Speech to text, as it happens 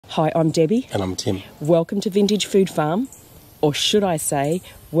Hi, I'm Debbie. And I'm Tim. Welcome to Vintage Food Farm, or should I say,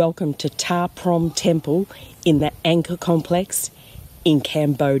 welcome to Ta Prohm Temple in the Angkor complex in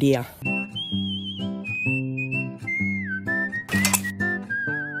Cambodia.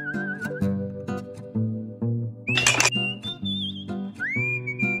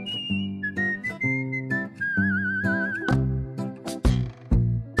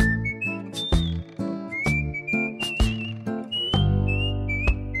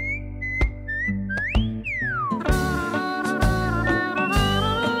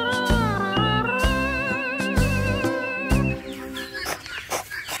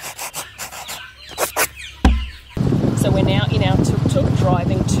 So we're now in our tuk-tuk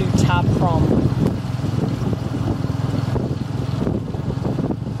driving to Ta Prohm.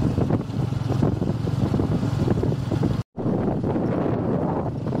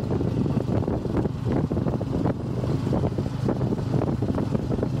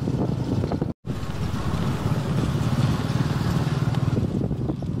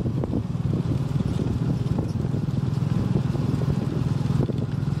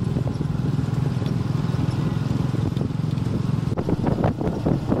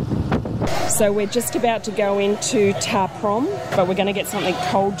 So we're just about to go into Ta Prohm, but we're going to get something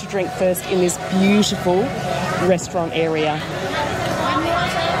cold to drink first in this beautiful restaurant area.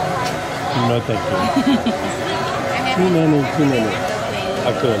 No, thank you. Too many.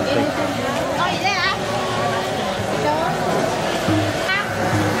 Okay, thank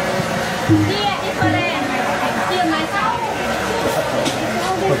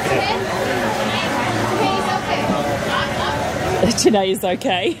you. Today is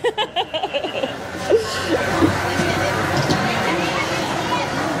okay.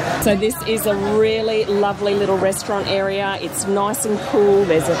 So this is a really lovely little restaurant area. It's nice and cool.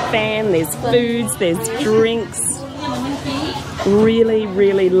 There's a fan, there's foods, there's drinks. Really,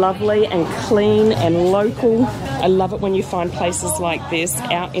 really lovely and clean and local. I love it when you find places like this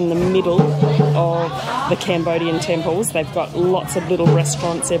out in the middle of the Cambodian temples. They've got lots of little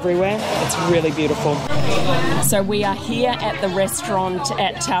restaurants everywhere. It's really beautiful. So we are here at the restaurant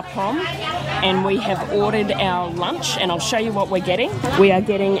at Ta Prohm, and we have ordered our lunch, and I'll show you what we're getting. We are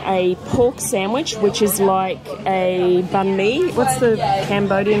getting a pork sandwich, which is like a banh mi. What's the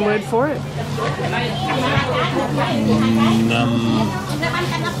Cambodian word for it?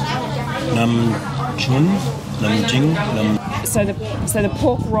 So the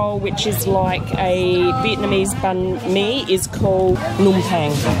pork roll, which is like a Vietnamese banh mi, is called num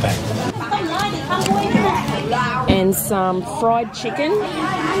pang. And some fried chicken,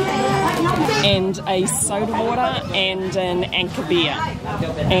 and a soda water, and an Angkor beer.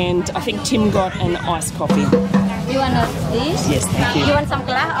 And I think Tim got an iced coffee. You want this? Yes, thank you. You want some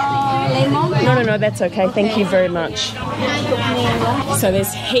glass or lemon? No, that's okay. Thank you very much. So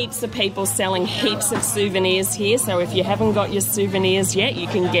there's heaps of people selling heaps of souvenirs here. So if you haven't got your souvenirs yet, you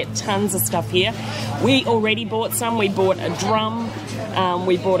can get tons of stuff here. We already bought some. We bought a drum.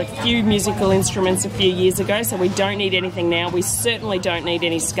 We bought a few musical instruments a few years ago, so we don't need anything now. We certainly don't need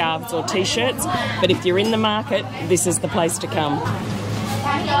any scarves or t-shirts, but if you're in the market, this is the place to come.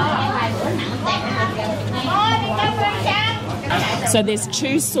 So there's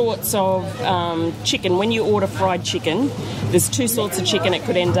two sorts of chicken. When you order fried chicken, there's two sorts of chicken it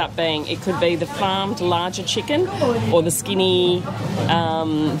could end up being. It could be the farmed larger chicken or the skinny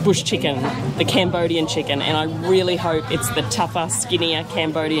bush chicken, the Cambodian chicken. And I really hope it's the tougher, skinnier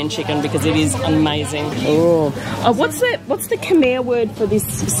Cambodian chicken because it is amazing. Oh, what's the Khmer word for this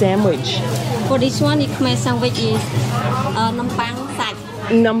sandwich? For this one, the Khmer sandwich is nampang site.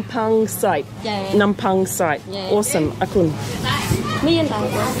 Nampang site. Yeah. Nampang site. Yeah. Awesome. Akun.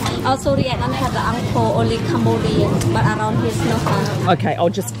 Also, the island has the Angkor, only Cambodian, but around here is no. Okay, I'll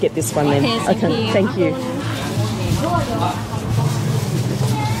just get this one then. Okay, thank you.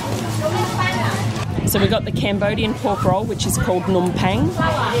 So we got the Cambodian pork roll, which is called num pang,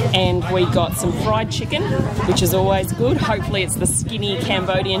 and we got some fried chicken, which is always good. Hopefully it's the skinny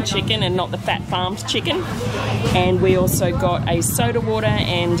Cambodian chicken and not the fat farmed chicken. And we also got a soda water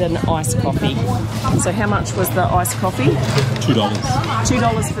and an iced coffee. So how much was the iced coffee? $2.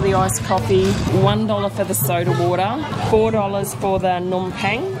 $2 for the iced coffee, $1 for the soda water, $4 for the num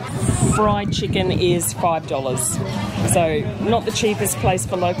pang. Fried chicken is $5. So not the cheapest place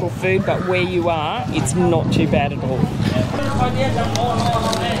for local food, but where you are, it's not too bad at all.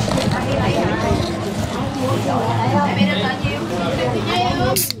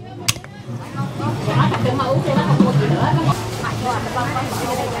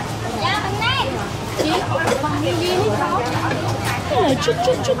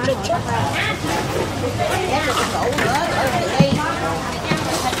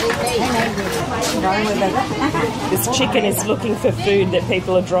 This chicken is looking for food that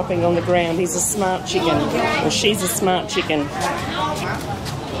people are dropping on the ground. He's a smart chicken, or she's a smart chicken.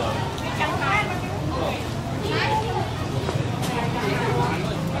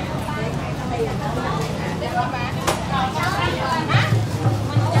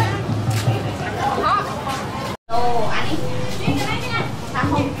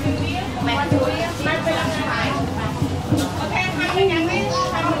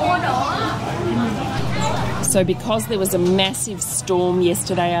 So because there was a massive storm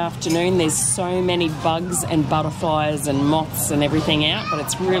yesterday afternoon, there's so many bugs and butterflies and moths and everything out, but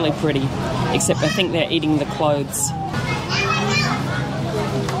it's really pretty, except I think they're eating the clothes.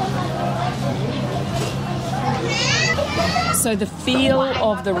 So the feel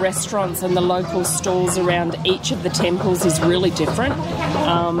of the restaurants and the local stalls around each of the temples is really different.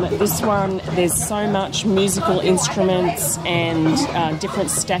 This one, there's so much musical instruments and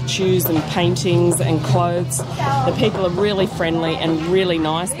different statues and paintings and clothes. The people are really friendly and really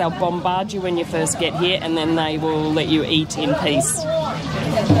nice. They'll bombard you when you first get here, and then they will let you eat in peace,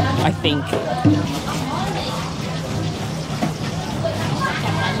 I think.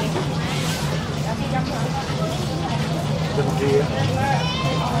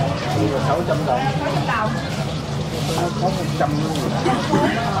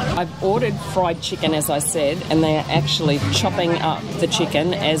 I've ordered fried chicken, as I said, and they are actually chopping up the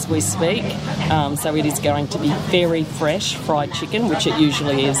chicken as we speak. So it is going to be very fresh fried chicken, which it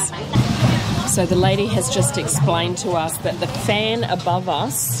usually is. So the lady has just explained to us that the fan above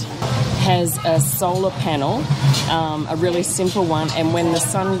us has a solar panel, a really simple one, and when the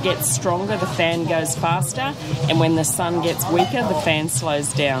sun gets stronger, the fan goes faster, and when the sun gets weaker, the fan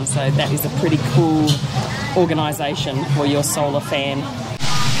slows down. So that is a pretty cool organisation for your solar fan.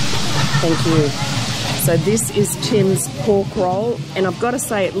 Thank you. So this is Tim's pork roll, and I've got to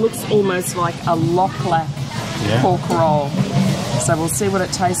say it looks almost like a lock-lack pork roll. So we'll see what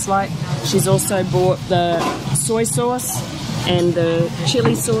it tastes like. She's also bought the soy sauce and the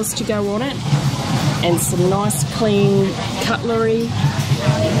chili sauce to go on it, and some nice clean cutlery.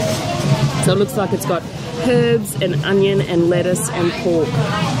 So it looks like it's got herbs and onion and lettuce and pork.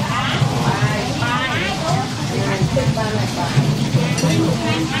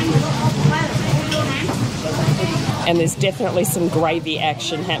 And there's definitely some gravy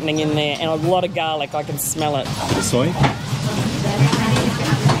action happening in there, and a lot of garlic. I can smell it. The soy?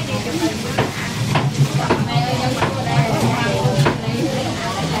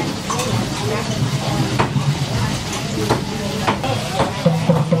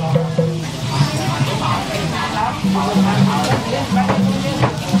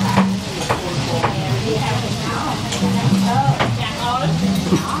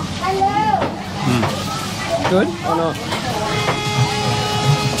 Good or not?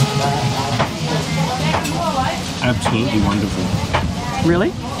 Absolutely wonderful.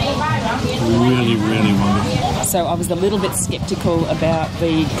 Really? Really, really wonderful. So I was a little bit sceptical about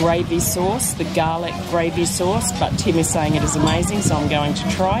the gravy sauce, the garlic gravy sauce, but Tim is saying it is amazing, so I'm going to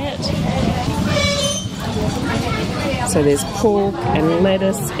try it. So there's pork and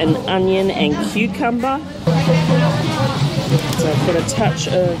lettuce and onion and cucumber. So I've got a touch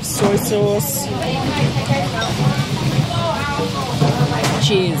of soy sauce.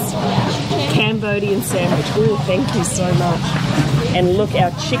 Cheers. Cambodian sandwich. Oh, thank you so much. And look,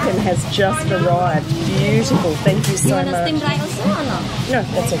 our chicken has just arrived. Beautiful. Thank you so much. You want to steam dry also or not? No,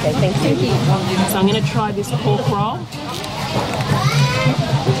 that's okay. Thank you. Thank you. So I'm going to try this pork roll.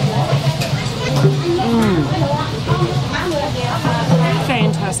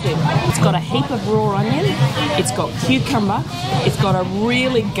 Fantastic. It's got a heap of raw onion, it's got cucumber, it's got a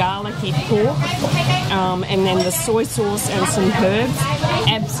really garlicky pork, and then the soy sauce and some herbs.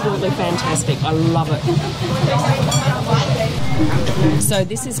 Absolutely fantastic. I love it. So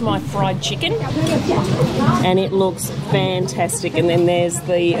this is my fried chicken, and it looks fantastic. And then there's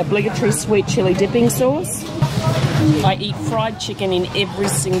the obligatory sweet chili dipping sauce. I eat fried chicken in every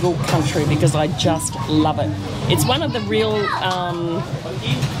single country because I just love it. It's one of the real,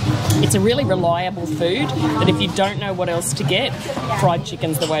 it's a really reliable food that if you don't know what else to get, fried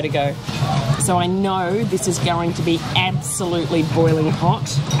chicken's the way to go. So I know this is going to be absolutely boiling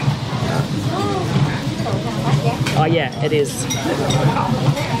hot. Oh yeah, it is.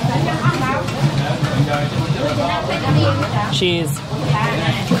 Cheers.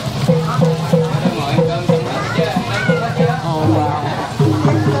 Oh wow.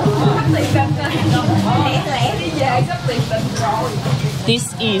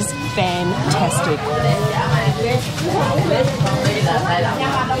 This is fantastic.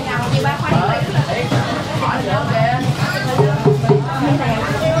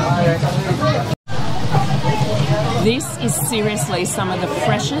 This is seriously some of the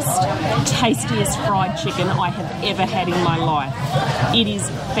freshest, tastiest fried chicken I have ever had in my life. It is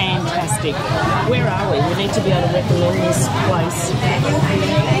fantastic. Where are we? We need to be able to recommend this place.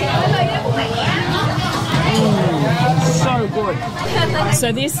 So good.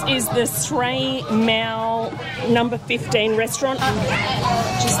 So this is the Srei Mao number 15 restaurant.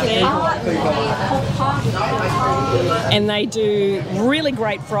 Just there. And they do really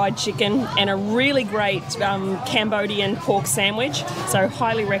great fried chicken and a really great Cambodian pork sandwich. So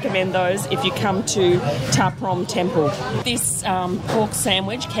highly recommend those if you come to Ta Prohm Temple. This pork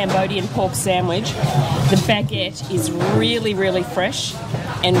sandwich, Cambodian pork sandwich, the baguette is really, really fresh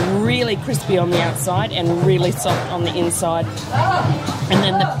and really crispy on the outside and really soft on the inside. And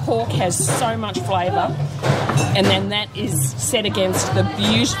then the pork has so much flavour, and then that is set against the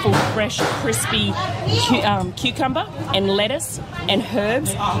beautiful, fresh, crispy cucumber and lettuce and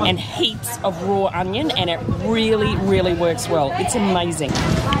herbs and heaps of raw onion, and it really, really works well. It's amazing.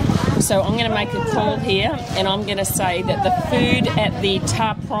 So I'm going to make a call here, and I'm going to say that the food at the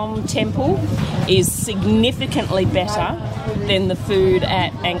Ta Prohm Temple is significantly better than the food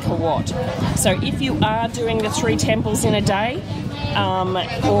at Angkor Wat. So if you are doing the 3 temples in a day,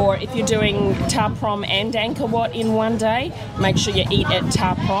 or if you're doing Ta Prohm and Angkor Wat in one day, make sure you eat at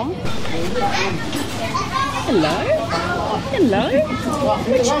Ta Prohm. Hello? Hello? What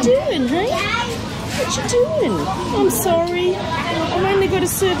you doing, hey? What you doing? I'm sorry. I've only got a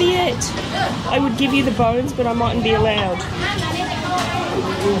serviette. I would give you the bones, but I mightn't be allowed.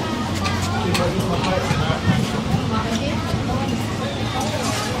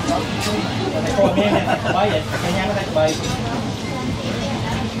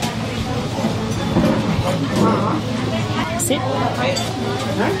 Sit.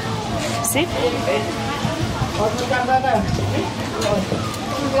 Sit.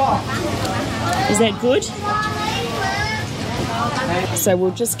 Is that good? So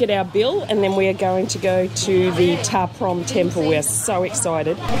we'll just get our bill, and then we are going to go to the Ta Prohm Temple. We're so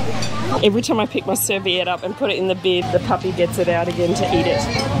excited. Every time I pick my serviette up and put it in the bed, the puppy gets it out again to eat it.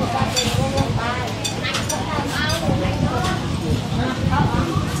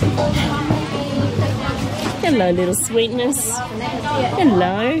 Hello, little sweetness.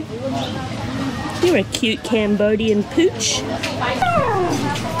 Hello. You're a cute Cambodian pooch.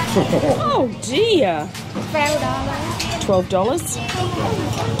 Oh dear. $12.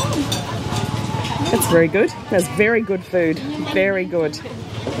 That's very good. That's very good food. Very good.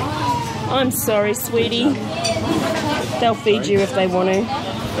 I'm sorry, sweetie. They'll feed you if they want to.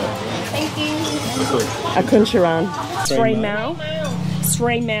 Thank you. Akuncharan.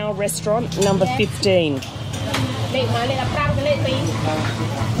 Srei Mao restaurant number 15.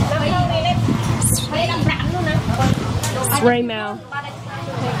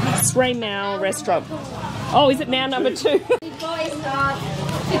 Srei Mao restaurant. Oh, is it now number 2? Before it's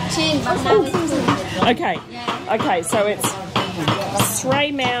 15, but now it's 2. Okay. Okay, so it's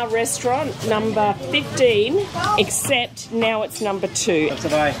Srei Mao restaurant number 15, except now it's number 2.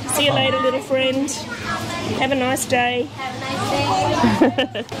 See you later, little friend. Have a nice day. Have a nice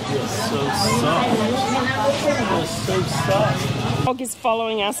day. You're so soft. You're so soft. Dog is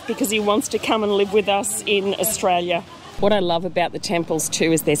following us because he wants to come and live with us in Australia. What I love about the temples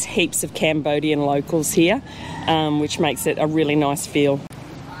too is there's heaps of Cambodian locals here, which makes it a really nice feel.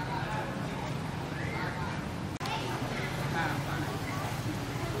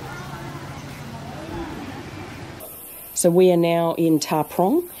 So we are now in Ta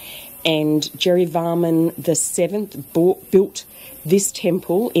Prohm, and Jayavarman VII built this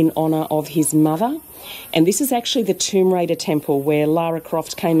temple in honour of his mother. And this is actually the Tomb Raider temple where Lara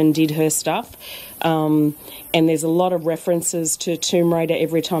Croft came and did her stuff. And there's a lot of references to Tomb Raider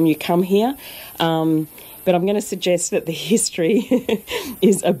every time you come here. But I'm going to suggest that the history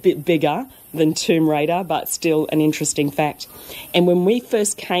is a bit bigger than Tomb Raider, but still an interesting fact. And when we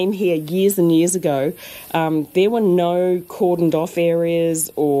first came here years and years ago, there were no cordoned off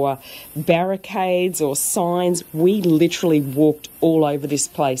areas or barricades or signs. We literally walked all over this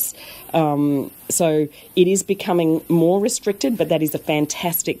place. So it is becoming more restricted, but that is a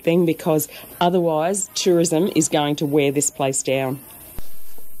fantastic thing because otherwise tourism is going to wear this place down.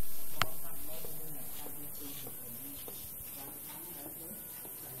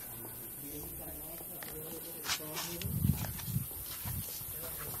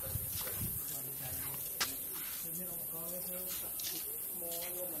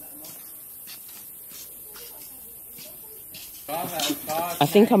 I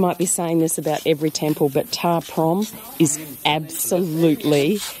think I might be saying this about every temple, but Ta Prohm is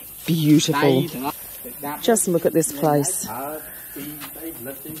absolutely beautiful. Just look at this place.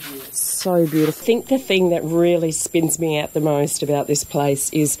 So beautiful. I think the thing that really spins me out the most about this place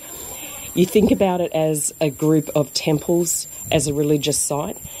is you think about it as a group of temples, as a religious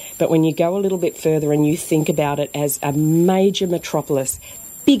site, but when you go a little bit further and you think about it as a major metropolis,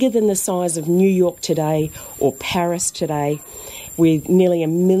 bigger than the size of New York today or Paris today, with nearly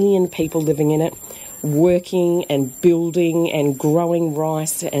 1 million people living in it, working and building and growing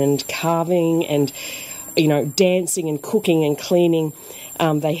rice and carving and, you know, dancing and cooking and cleaning.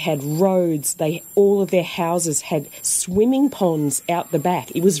 They had roads. All of their houses had swimming ponds out the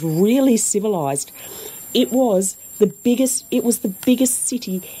back. It was really civilized. It was the biggest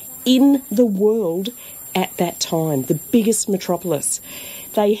city in the world at that time, the biggest metropolis.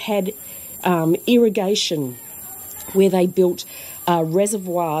 They had irrigation, where they built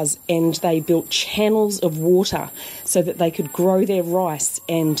reservoirs and they built channels of water so that they could grow their rice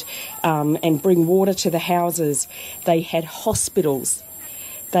and bring water to the houses. They had hospitals.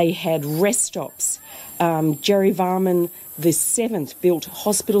 They had rest stops. Jayavarman VII built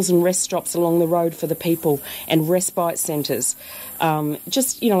hospitals and rest stops along the road for the people and respite centres.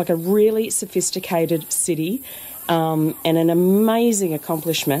 Just, you know, like a really sophisticated city. And an amazing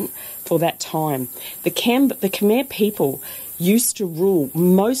accomplishment for that time. The Khmer people used to rule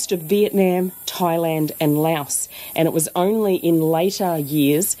most of Vietnam, Thailand and Laos, and it was only in later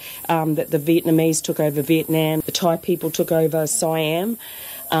years that the Vietnamese took over Vietnam, the Thai people took over Siam,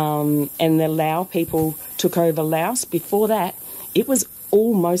 and the Lao people took over Laos. Before that, it was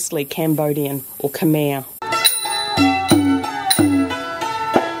all mostly Cambodian or Khmer.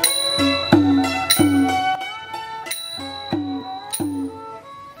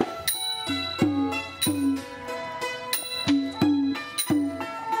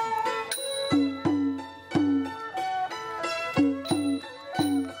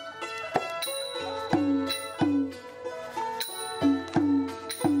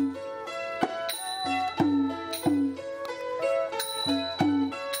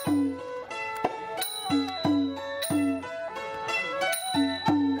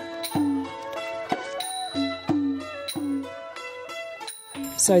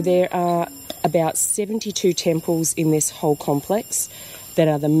 So there are about 72 temples in this whole complex that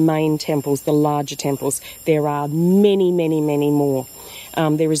are the main temples, the larger temples. There are many, many, many more.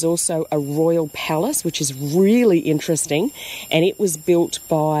 There is also a royal palace, which is really interesting, and it was built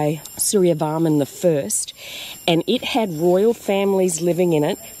by Jayavarman I, and it had royal families living in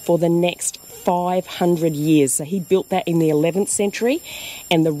it for the next 500 years. So he built that in the 11th century,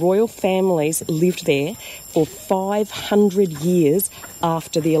 and the royal families lived there for 500 years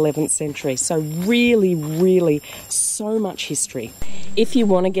after the 11th century. So really, really so much history. If you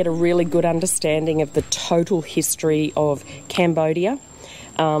want to get a really good understanding of the total history of Cambodia,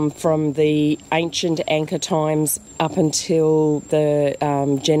 from the ancient Angkor times up until the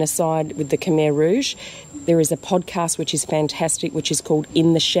genocide with the Khmer Rouge, there is a podcast which is fantastic, which is called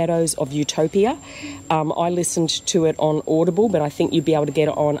In the Shadows of Utopia. I listened to it on Audible, but I think you'd be able to get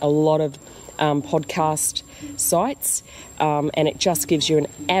it on a lot of podcast sites, and it just gives you an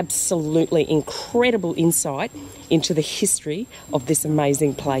absolutely incredible insight into the history of this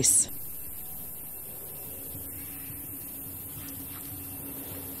amazing place.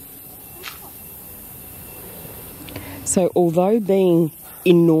 So although being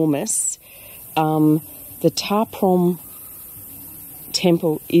enormous, the Ta Prohm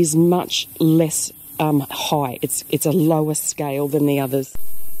Temple is much less high. It's a lower scale than the others.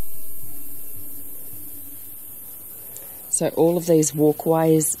 So all of these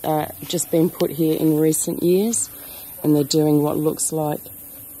walkways are just been put here in recent years, and they're doing what looks like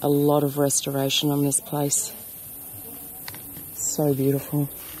a lot of restoration on this place. So beautiful.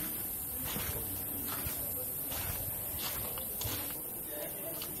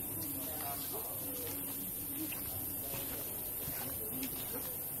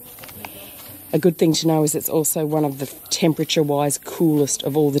 A good thing to know is it's also one of the temperature-wise coolest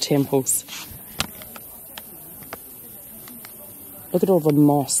of all the temples. Look at all the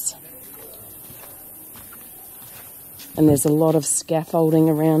moss. And there's a lot of scaffolding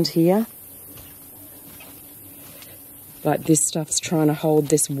around here. Like this stuff's trying to hold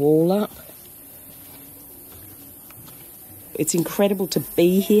this wall up. It's incredible to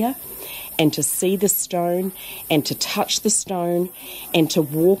be here and to see the stone and to touch the stone and to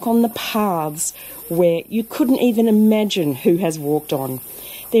walk on the paths where you couldn't even imagine who has walked on.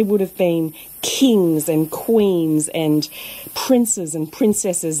 There would have been kings and queens and princes and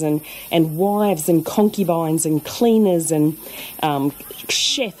princesses and wives and concubines and cleaners and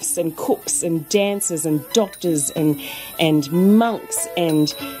chefs and cooks and dancers and doctors and monks,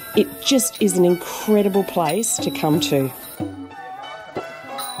 and it just is an incredible place to come to.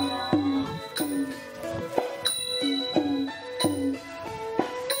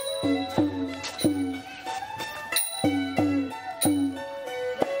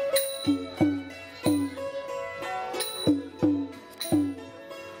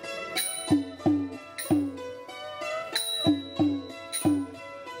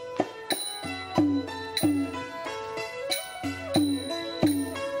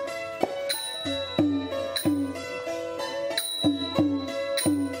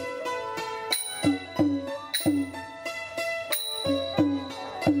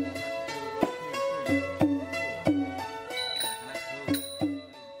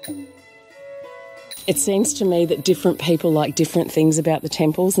 It seems to me that different people like different things about the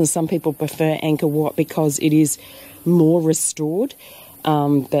temples, and some people prefer Angkor Wat because it is more restored,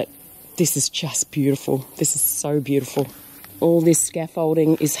 but this is just beautiful. This is so beautiful. All this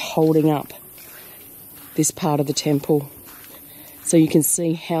scaffolding is holding up this part of the temple, so you can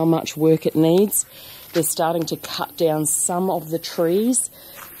see how much work it needs. They're starting to cut down some of the trees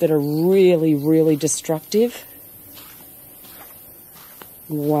that are really, really destructive.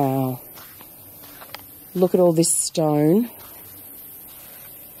 Wow. Look at all this stone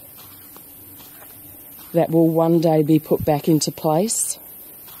that will one day be put back into place.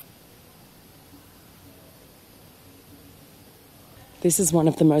 This is one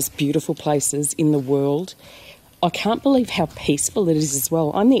of the most beautiful places in the world. I can't believe how peaceful it is as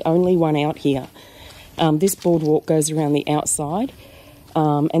well. I'm the only one out here. This boardwalk goes around the outside,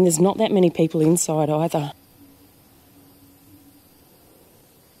 and there's not that many people inside either.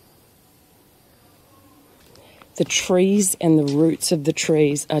 The trees and the roots of the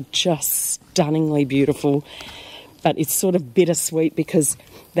trees are just stunningly beautiful, but it's sort of bittersweet because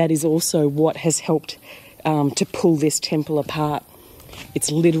that is also what has helped to pull this temple apart. It's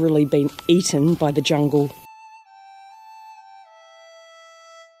literally been eaten by the jungle.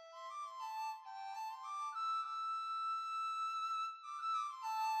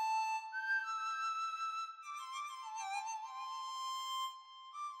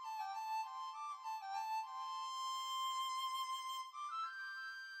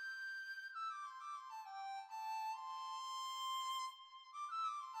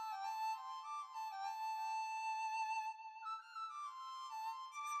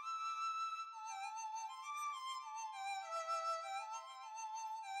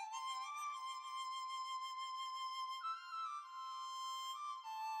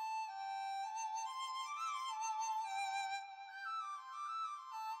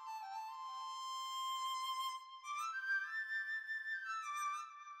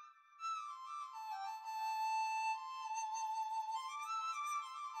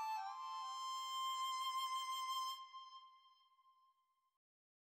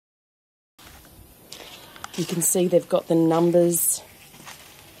 You can see they've got the numbers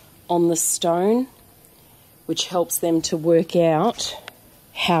on the stone, which helps them to work out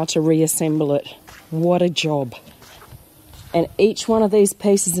how to reassemble it. What a job. And each one of these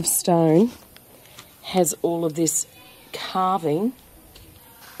pieces of stone has all of this carving,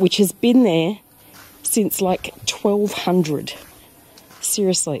 which has been there since like 1200.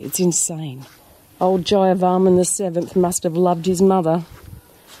 Seriously, it's insane. Old Jayavarman VII must have loved his mother.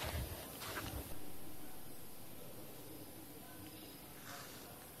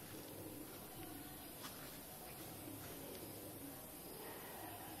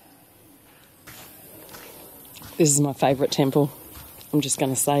 This is my favourite temple. I'm just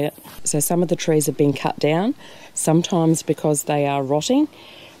going to say it. So some of the trees have been cut down, sometimes because they are rotting,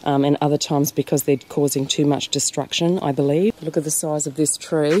 and other times because they're causing too much destruction, I believe. Look at the size of this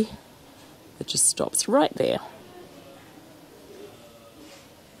tree. It just stops right there.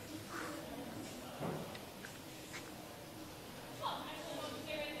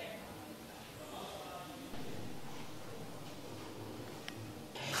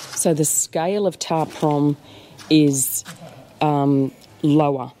 So the scale of Ta Prohm is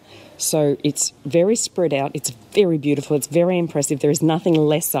lower. So it's very spread out, it's very beautiful, it's very impressive. There is nothing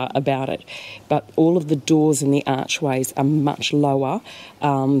lesser about it. But all of the doors and the archways are much lower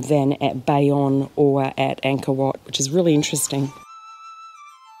than at Bayonne or at Angkor Wat, which is really interesting.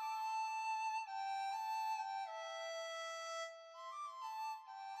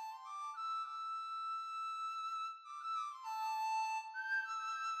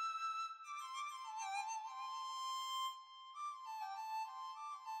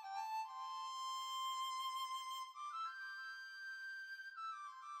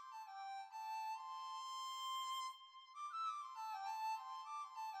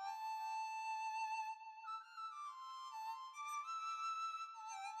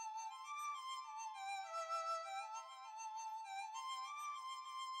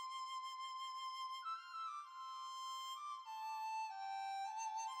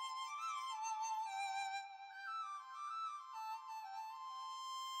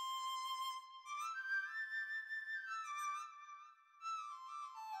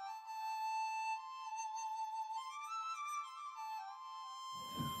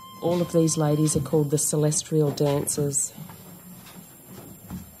 All of these ladies are called the celestial dancers.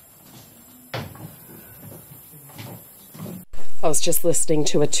 I was just listening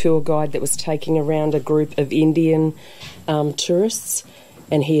to a tour guide that was taking around a group of Indian tourists,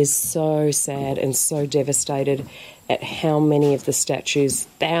 and he is so sad and so devastated at how many of the statues,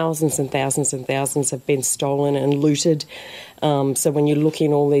 thousands and thousands and thousands, have been stolen and looted. So when you look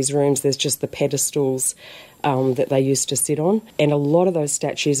in all these rooms, there's just the pedestals that they used to sit on. And a lot of those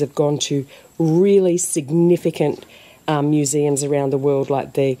statues have gone to really significant museums around the world,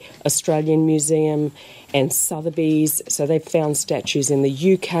 like the Australian Museum and Sotheby's. So they've found statues in the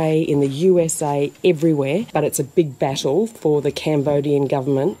UK, in the USA, everywhere. But it's a big battle for the Cambodian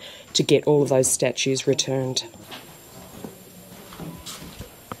government to get all of those statues returned.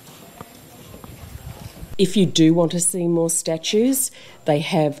 If you do want to see more statues, they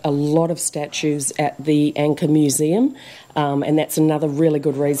have a lot of statues at the Angkor Museum, and that's another really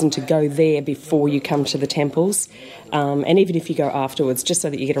good reason to go there before you come to the temples, and even if you go afterwards, just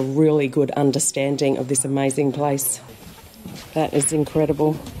so that you get a really good understanding of this amazing place. That is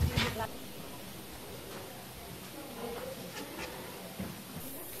incredible.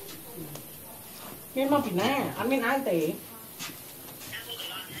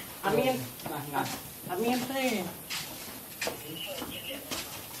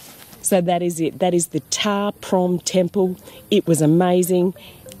 So that is it. That is the Ta Prohm Temple. It was amazing.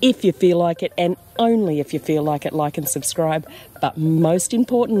 If you feel like it, and only if you feel like it, like and subscribe. But most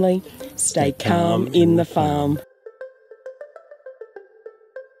importantly, stay calm in the farm.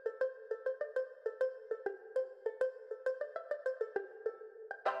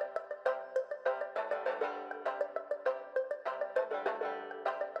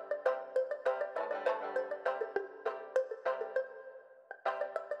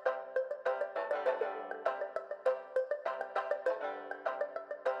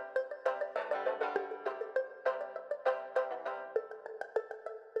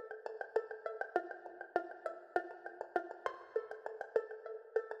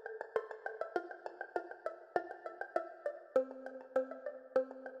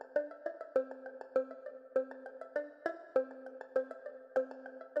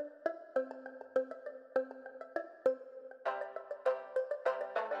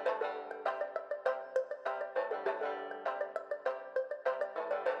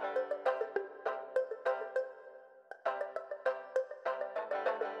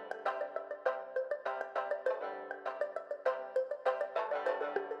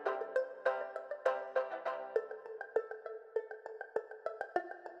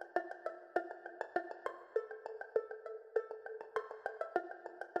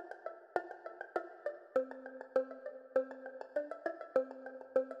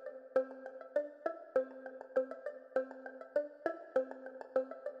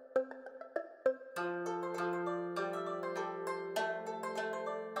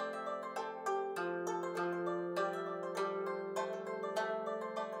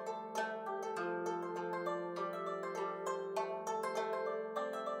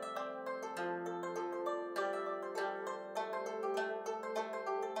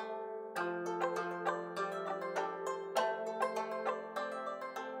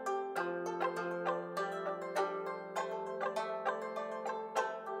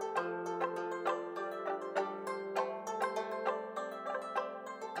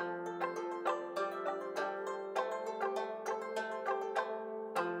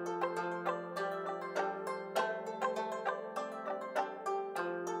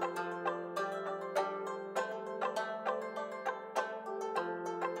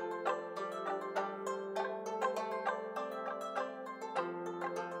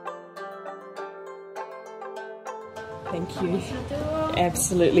 Thank you.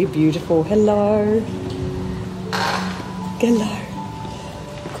 Absolutely beautiful. Hello. Hello.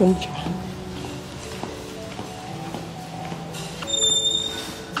 Kuncha.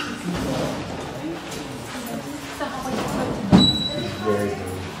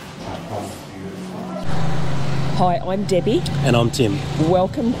 Hi, I'm Debbie. And I'm Tim.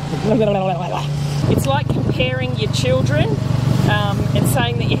 Welcome. It's like comparing your children and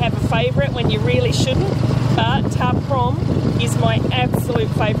saying that you have a favourite when you really shouldn't. But Ta Prohm is my absolute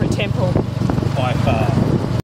favourite temple. By far.